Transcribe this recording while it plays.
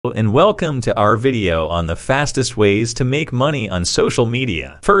And welcome to our video on the fastest ways to make money on social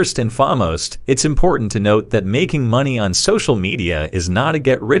media. First and foremost, it's important to note that making money on social media is not a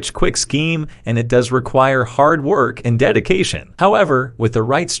get-rich-quick scheme, and it does require hard work and dedication. However, with the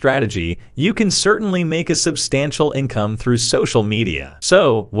right strategy, you can certainly make a substantial income through social media.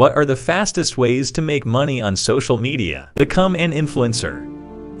 So, what are the fastest ways to make money on social media? Become an influencer.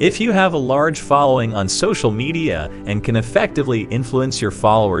 If you have a large following on social media and can effectively influence your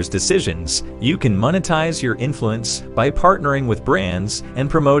followers' decisions, you can monetize your influence by partnering with brands and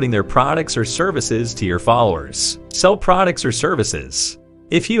promoting their products or services to your followers. Sell products or services.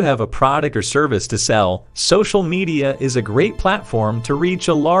 If you have a product or service to sell, social media is a great platform to reach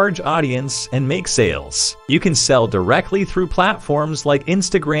a large audience and make sales. You can sell directly through platforms like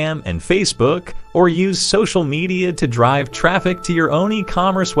Instagram and Facebook, or use social media to drive traffic to your own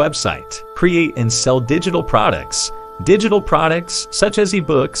e-commerce website. Create and sell digital products. Digital products, such as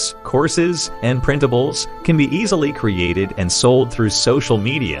ebooks, courses, and printables, can be easily created and sold through social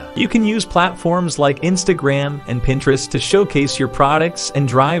media. You can use platforms like Instagram and Pinterest to showcase your products and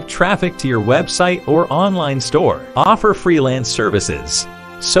drive traffic to your website or online store. Offer freelance services.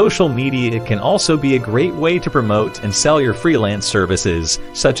 Social media can also be a great way to promote and sell your freelance services,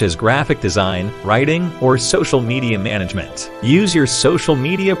 such as graphic design, writing, or social media management. Use your social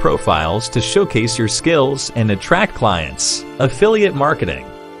media profiles to showcase your skills and attract clients. Affiliate marketing.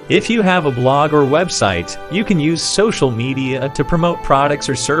 If you have a blog or website, you can use social media to promote products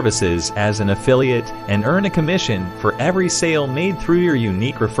or services as an affiliate and earn a commission for every sale made through your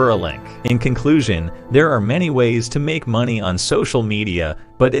unique referral link. In conclusion, there are many ways to make money on social media,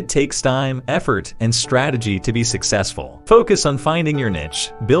 but it takes time, effort, and strategy to be successful. Focus on finding your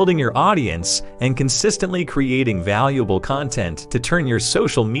niche, building your audience, and consistently creating valuable content to turn your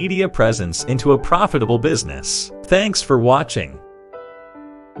social media presence into a profitable business. Thanks for watching.